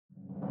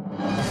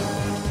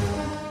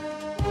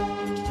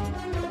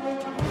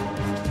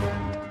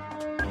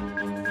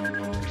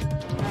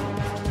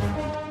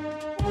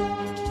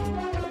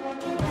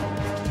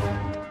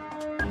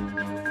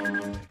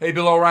Hey,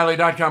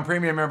 BillO'Reilly.com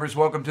premium members,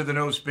 welcome to the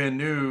No Spin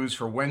News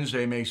for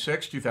Wednesday, May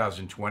 6,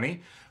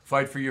 2020.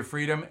 Fight for your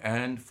freedom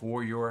and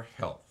for your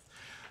health.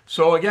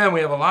 So again, we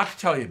have a lot to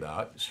tell you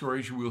about,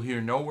 stories you will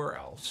hear nowhere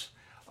else.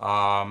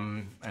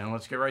 And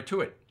let's get right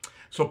to it.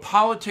 So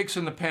politics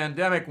in the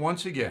pandemic,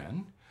 once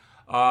again,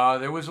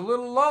 there was a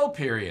little lull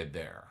period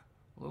there.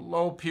 A little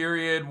lull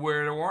period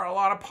where there weren't a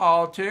lot of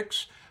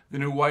politics. The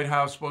new White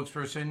House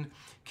spokesperson,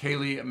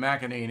 Kayleigh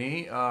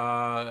McEnany,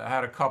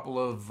 had a couple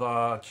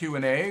of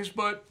Q&As,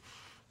 but,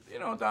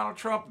 Donald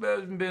Trump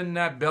hasn't been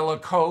that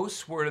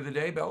bellicose, word of the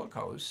day,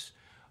 bellicose.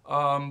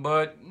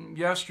 But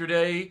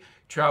yesterday,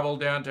 traveled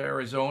down to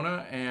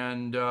Arizona,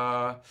 and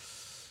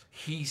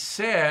he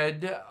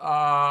said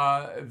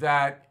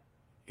that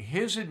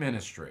his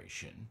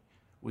administration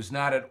was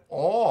not at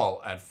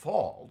all at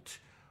fault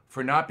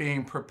for not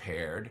being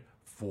prepared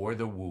for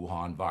the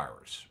Wuhan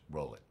virus.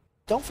 Roll it.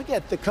 Don't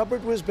forget, the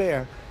cupboard was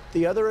bare.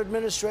 The other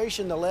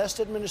administration, the last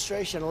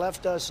administration,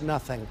 left us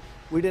nothing.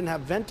 We didn't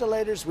have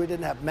ventilators. We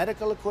didn't have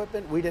medical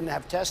equipment. We didn't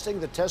have testing.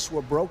 The tests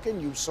were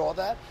broken. You saw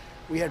that.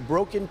 We had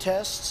broken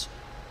tests.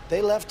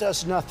 They left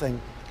us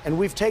nothing. And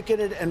we've taken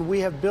it and we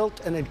have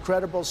built an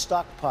incredible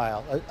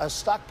stockpile, a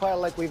stockpile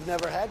like we've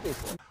never had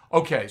before.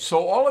 Okay,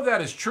 so all of that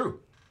is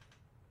true.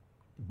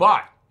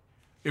 But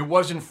it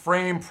wasn't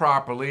framed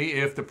properly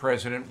if the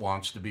president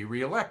wants to be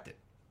reelected.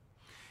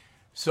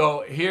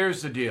 So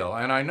here's the deal,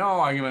 and I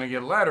know I'm going to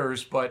get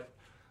letters, but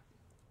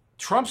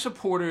Trump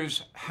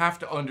supporters have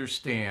to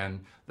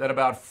understand that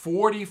about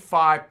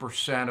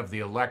 45% of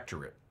the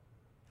electorate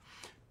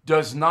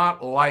does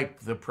not like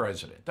the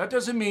president. That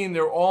doesn't mean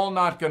they're all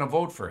not going to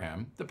vote for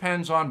him.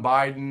 Depends on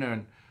Biden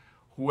and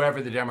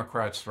whoever the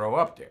Democrats throw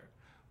up there.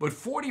 But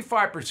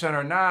 45%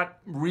 are not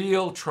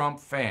real Trump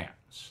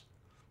fans.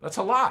 That's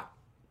a lot.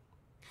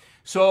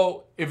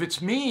 So if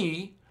it's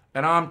me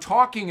and I'm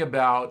talking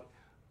about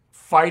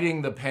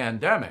fighting the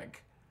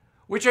pandemic,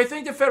 which I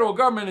think the federal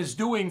government is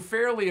doing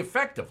fairly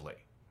effectively.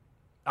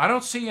 I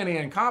don't see any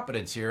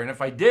incompetence here, and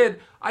if I did,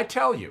 I'd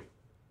tell you.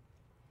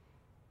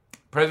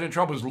 President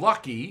Trump was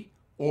lucky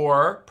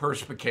or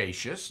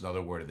perspicacious,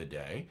 another word of the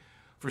day,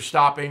 for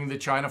stopping the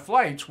China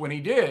flights when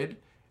he did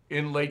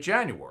in late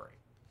January.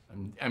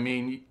 I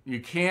mean,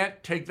 you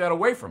can't take that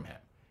away from him.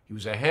 He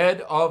was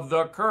ahead of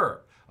the curve,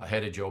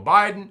 ahead of Joe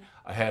Biden,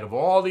 ahead of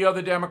all the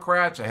other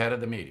Democrats, ahead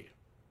of the media.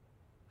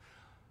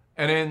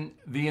 And in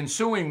the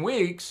ensuing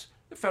weeks,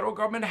 the federal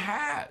government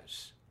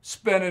has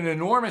spent an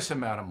enormous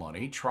amount of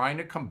money trying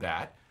to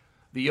combat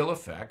the ill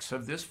effects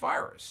of this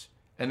virus.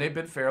 And they've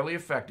been fairly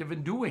effective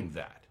in doing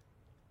that.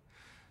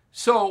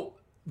 So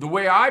the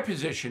way I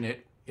position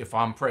it, if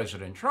I'm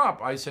President Trump,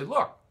 I say,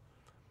 look,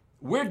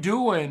 we're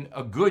doing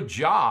a good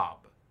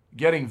job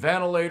getting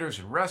ventilators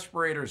and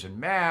respirators and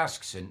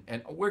masks,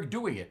 and we're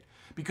doing it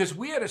because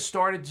we had to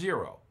start at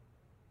zero.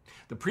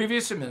 The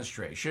previous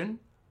administration,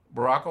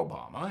 Barack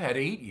Obama, had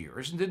 8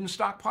 years and didn't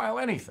stockpile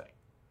anything.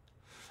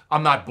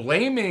 I'm not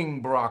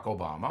blaming Barack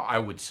Obama, I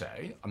would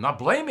say. I'm not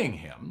blaming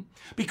him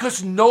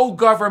because no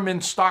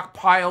government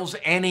stockpiles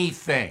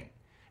anything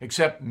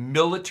except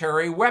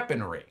military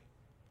weaponry.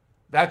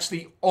 That's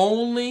the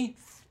only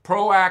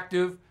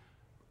proactive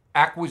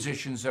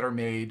acquisitions that are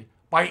made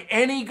by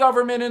any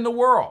government in the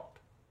world.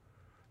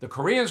 The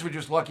Koreans were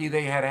just lucky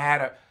they had had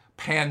a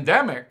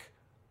pandemic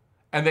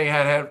and they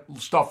had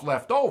stuff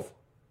left over.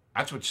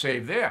 That's what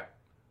saved them.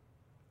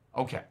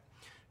 Okay.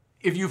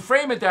 If you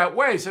frame it that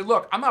way, say,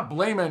 look, I'm not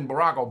blaming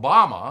Barack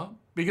Obama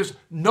because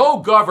no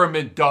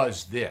government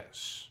does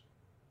this.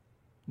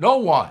 No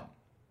one.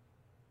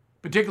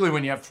 Particularly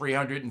when you have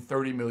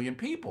 330 million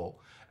people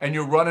and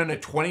you're running a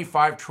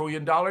 $25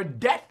 trillion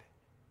debt.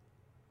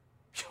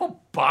 You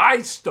don't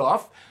buy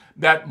stuff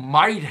that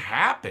might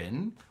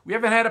happen. We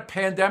haven't had a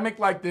pandemic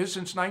like this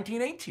since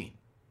 1918.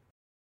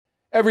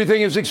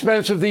 Everything is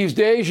expensive these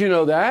days, you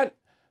know that.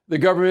 The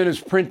government is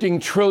printing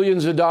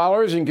trillions of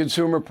dollars and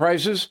consumer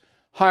prices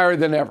higher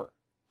than ever.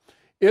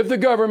 If the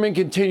government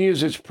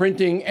continues its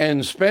printing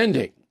and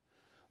spending,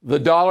 the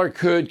dollar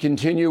could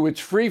continue its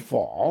free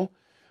fall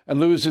and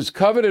lose its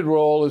coveted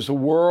role as the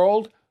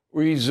world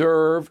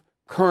reserve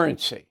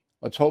currency.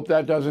 Let's hope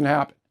that doesn't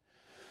happen.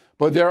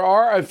 But there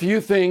are a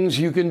few things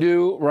you can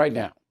do right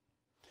now.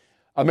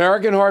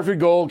 American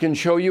Hartford Gold can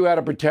show you how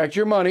to protect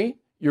your money,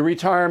 your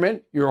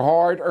retirement, your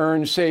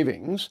hard-earned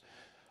savings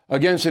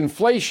against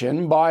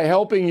inflation by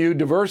helping you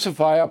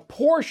diversify a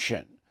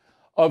portion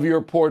of your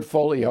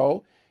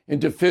portfolio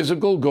into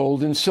physical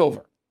gold and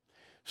silver.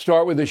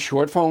 Start with a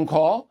short phone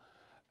call,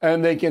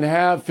 and they can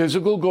have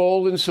physical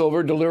gold and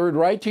silver delivered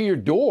right to your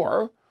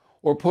door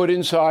or put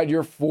inside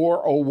your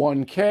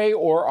 401k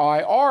or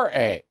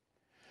IRA.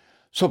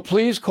 So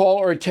please call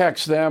or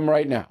text them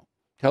right now.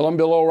 Tell them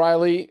Bill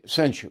O'Reilly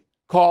sent you.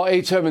 Call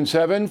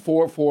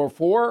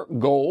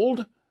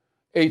 877-444-GOLD,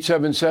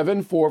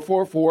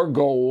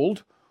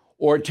 877-444-GOLD,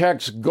 or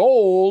text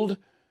GOLD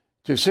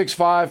to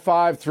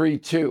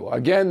 65532.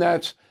 Again,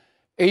 that's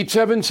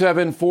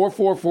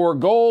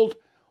 877-444-GOLD,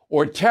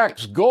 or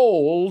text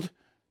GOLD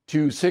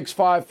to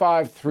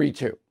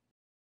 65532.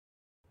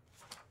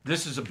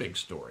 This is a big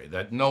story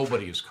that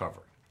nobody is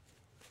covering.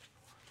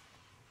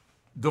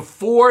 The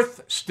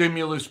fourth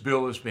stimulus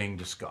bill is being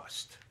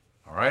discussed.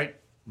 All right?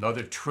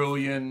 Another $1.2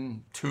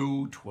 trillion,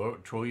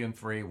 $1.3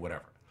 trillion,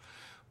 whatever.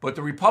 But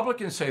the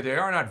Republicans say they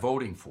are not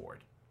voting for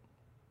it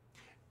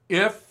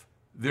if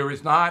there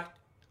is not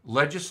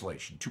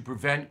legislation to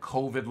prevent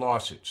COVID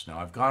lawsuits. Now,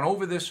 I've gone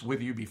over this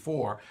with you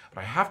before,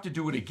 but I have to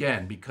do it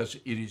again because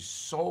it is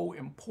so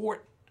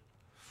important.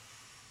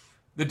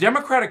 The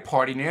Democratic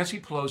Party, Nancy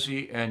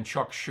Pelosi and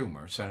Chuck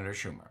Schumer, Senator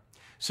Schumer,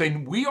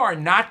 saying we are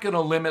not going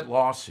to limit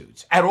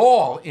lawsuits at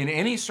all in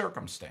any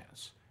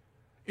circumstance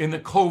in the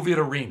COVID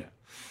arena.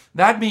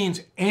 That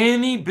means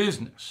any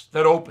business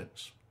that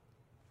opens,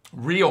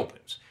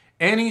 reopens,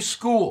 any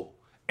school,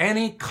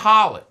 any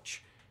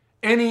college,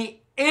 anything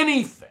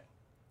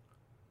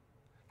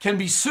can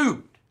be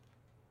sued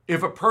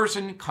if a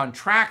person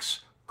contracts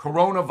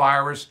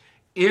coronavirus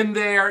in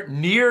there,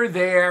 near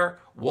there,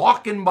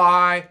 walking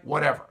by,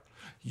 whatever.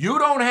 You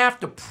don't have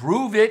to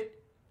prove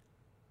it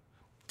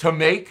to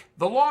make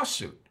the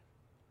lawsuit.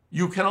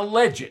 You can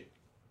allege it.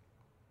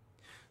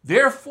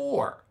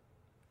 Therefore,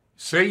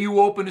 say you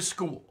open a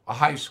school, a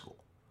high school,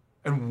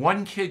 and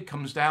one kid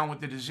comes down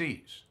with the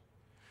disease.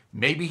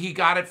 Maybe he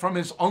got it from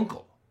his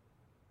uncle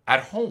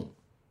at home.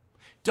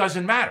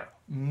 Doesn't matter.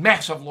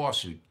 Massive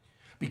lawsuit.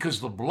 Because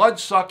the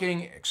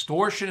blood-sucking,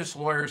 extortionist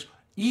lawyers,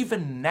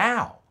 even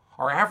now,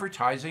 are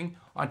advertising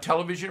on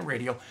television and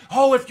radio,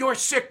 oh, if you're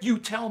sick, you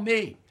tell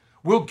me.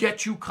 We'll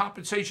get you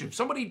compensation. If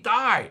somebody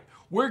died,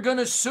 we're going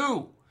to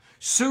sue.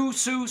 Sue,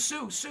 sue,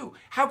 sue, sue.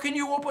 How can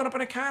you open up an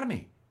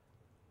economy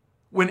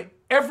when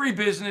every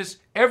business,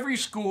 every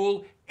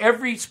school,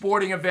 every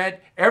sporting event,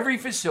 every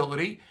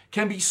facility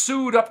can be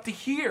sued up to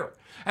here?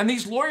 And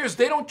these lawyers,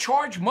 they don't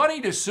charge money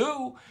to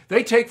sue.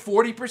 They take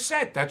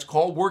 40%. That's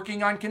called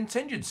working on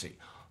contingency.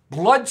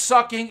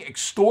 Blood-sucking,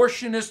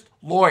 extortionist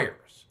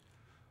lawyers.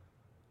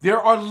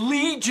 There are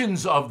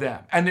legions of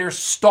them, and they're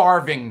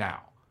starving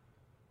now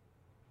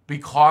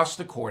because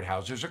the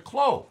courthouses are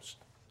closed.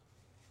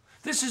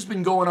 This has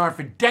been going on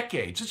for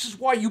decades. This is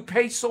why you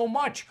pay so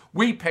much.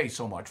 We pay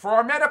so much for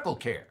our medical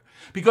care,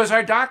 because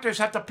our doctors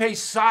have to pay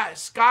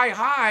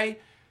sky-high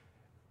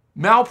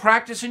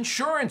malpractice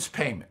insurance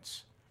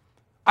payments.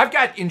 I've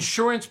got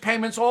insurance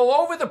payments all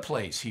over the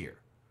place here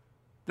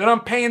that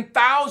I'm paying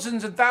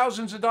thousands and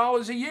thousands of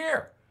dollars a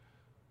year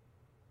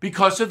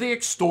because of the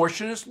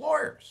extortionist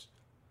lawyers.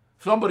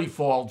 Somebody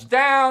falls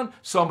down,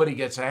 somebody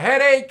gets a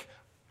headache,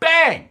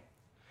 bang!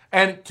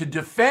 And to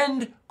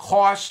defend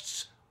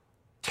costs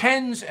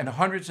tens and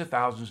hundreds of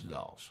thousands of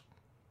dollars.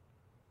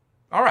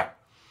 All right.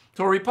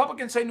 So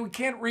Republicans saying we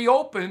can't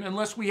reopen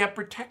unless we have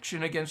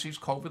protection against these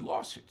COVID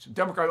lawsuits.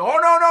 Democrats,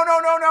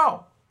 oh,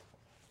 no.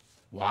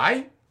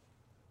 Why?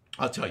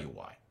 I'll tell you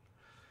why.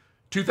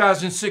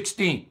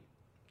 2016,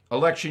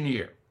 election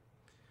year.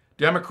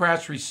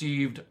 Democrats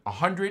received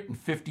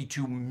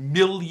 $152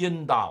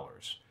 million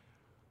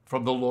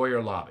from the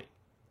lawyer lobby.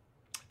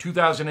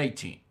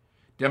 2018,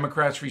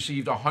 Democrats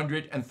received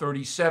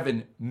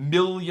 $137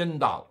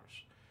 million.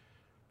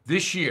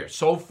 This year,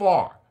 so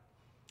far,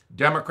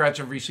 Democrats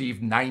have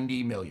received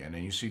 $90 million,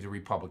 and you see the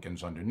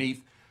Republicans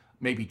underneath,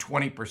 maybe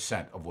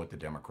 20% of what the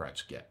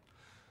Democrats get.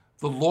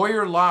 The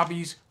lawyer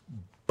lobbies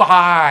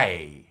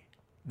buy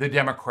the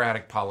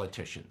Democratic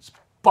politicians,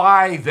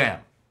 buy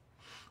them.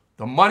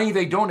 The money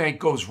they donate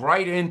goes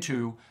right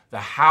into the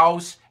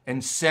House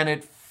and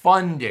Senate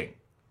funding.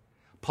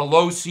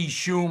 Pelosi,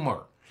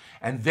 Schumer,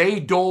 and they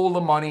dole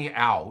the money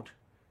out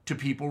to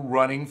people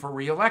running for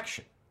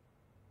re-election.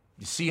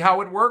 You see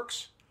how it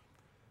works?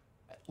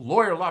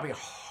 Lawyer lobby,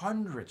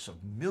 hundreds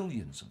of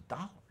millions of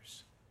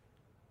dollars.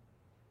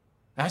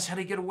 That's how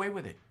they get away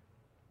with it.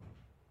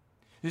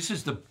 This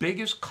is the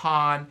biggest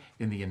con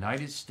in the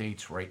United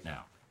States right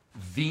now.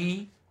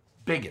 The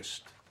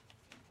biggest.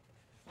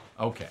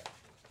 Okay.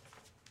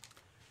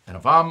 And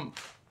if I'm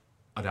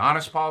an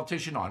honest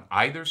politician on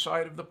either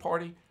side of the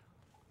party,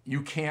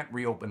 you can't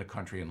reopen the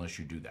country unless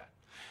you do that.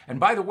 And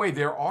by the way,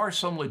 there are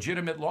some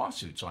legitimate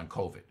lawsuits on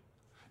COVID.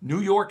 New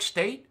York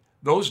State,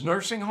 those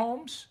nursing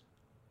homes,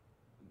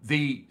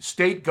 the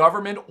state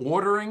government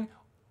ordering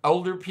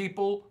elder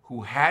people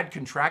who had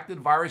contracted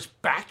virus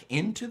back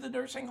into the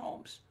nursing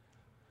homes.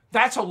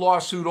 That's a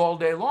lawsuit all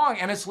day long,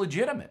 and it's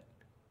legitimate.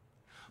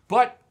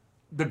 But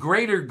the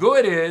greater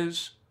good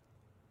is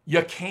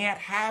you can't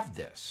have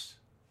this.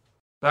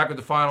 Back with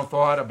the final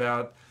thought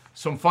about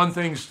some fun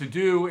things to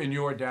do in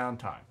your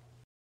downtime.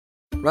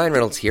 Ryan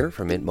Reynolds here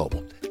from Mint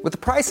Mobile. With the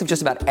price of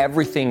just about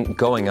everything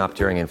going up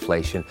during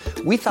inflation,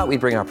 we thought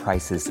we'd bring our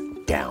prices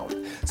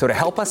down. So to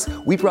help us,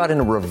 we brought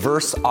in a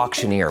reverse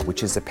auctioneer,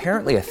 which is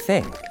apparently a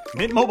thing.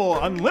 Mint Mobile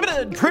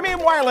Unlimited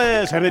Premium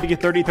Wireless. How to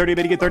get 30, 30,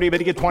 how to get 30, how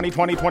to get 20,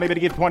 20, 20, how to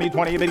get 20,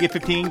 20, how to get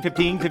 15,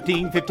 15,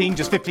 15, 15,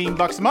 just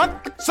 $15 a month?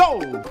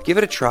 Sold! Give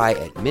it a try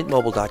at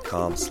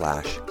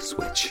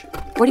mintmobile.com/switch.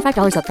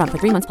 $45 up front for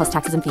 3 months plus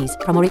taxes and fees.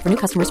 Promo rate for new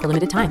customers for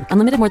limited time.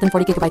 Unlimited more than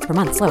 40 gigabytes per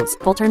month slows.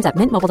 Full terms at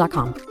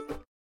mintmobile.com.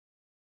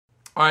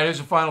 All right, here's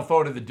the final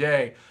thought of the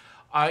day.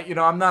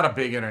 I'm not a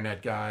big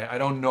internet guy. I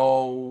don't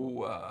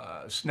know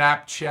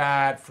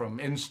Snapchat from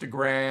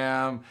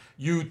Instagram,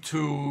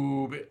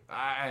 YouTube.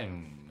 I have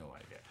no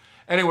idea.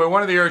 Anyway,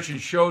 one of the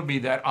urchins showed me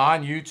that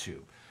on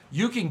YouTube,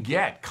 you can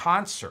get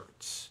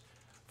concerts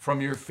from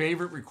your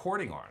favorite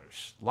recording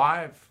artists,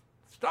 live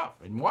stuff,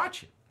 and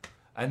watch it.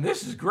 And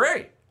this is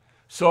great.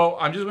 So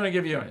I'm just going to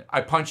give you,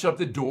 I punched up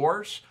the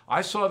Doors.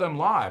 I saw them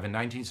live in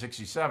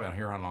 1967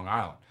 here on Long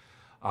Island.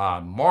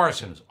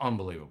 Morrison is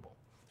unbelievable.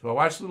 So I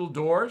watched Little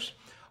Doors.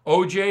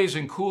 OJ's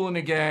and Kool and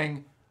the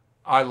Gang,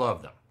 I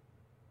love them.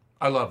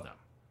 I love them.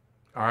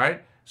 All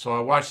right? So I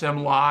watched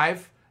them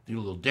live, do a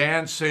little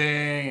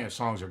dancing, the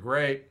songs are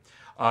great.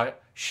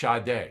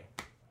 Sade.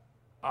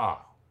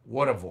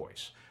 What a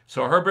voice.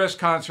 So her best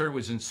concert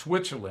was in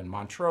Switzerland,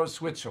 Montreux,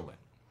 Switzerland.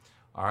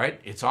 All right?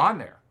 It's on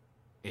there.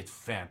 It's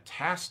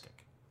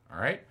fantastic. All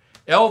right?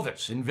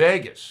 Elvis in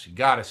Vegas. You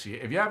got to see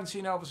it. If you haven't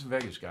seen Elvis in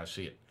Vegas, you got to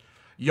see it.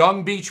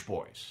 Young Beach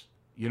Boys,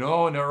 in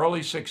the early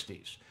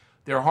 60s.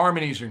 Their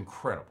harmonies are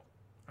incredible.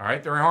 All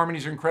right? Their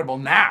harmonies are incredible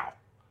now.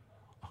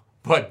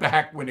 But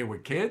back when they were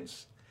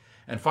kids.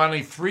 And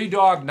finally, Three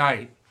Dog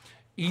Night,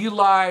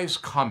 Eli's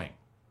Coming.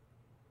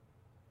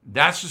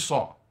 That's the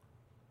song.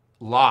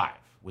 Live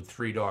with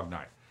Three Dog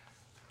Night.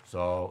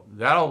 So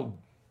that'll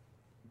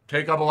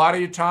take up a lot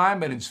of your time,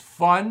 but it's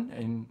fun,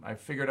 and I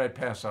figured I'd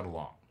pass that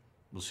along.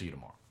 We'll see you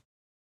tomorrow.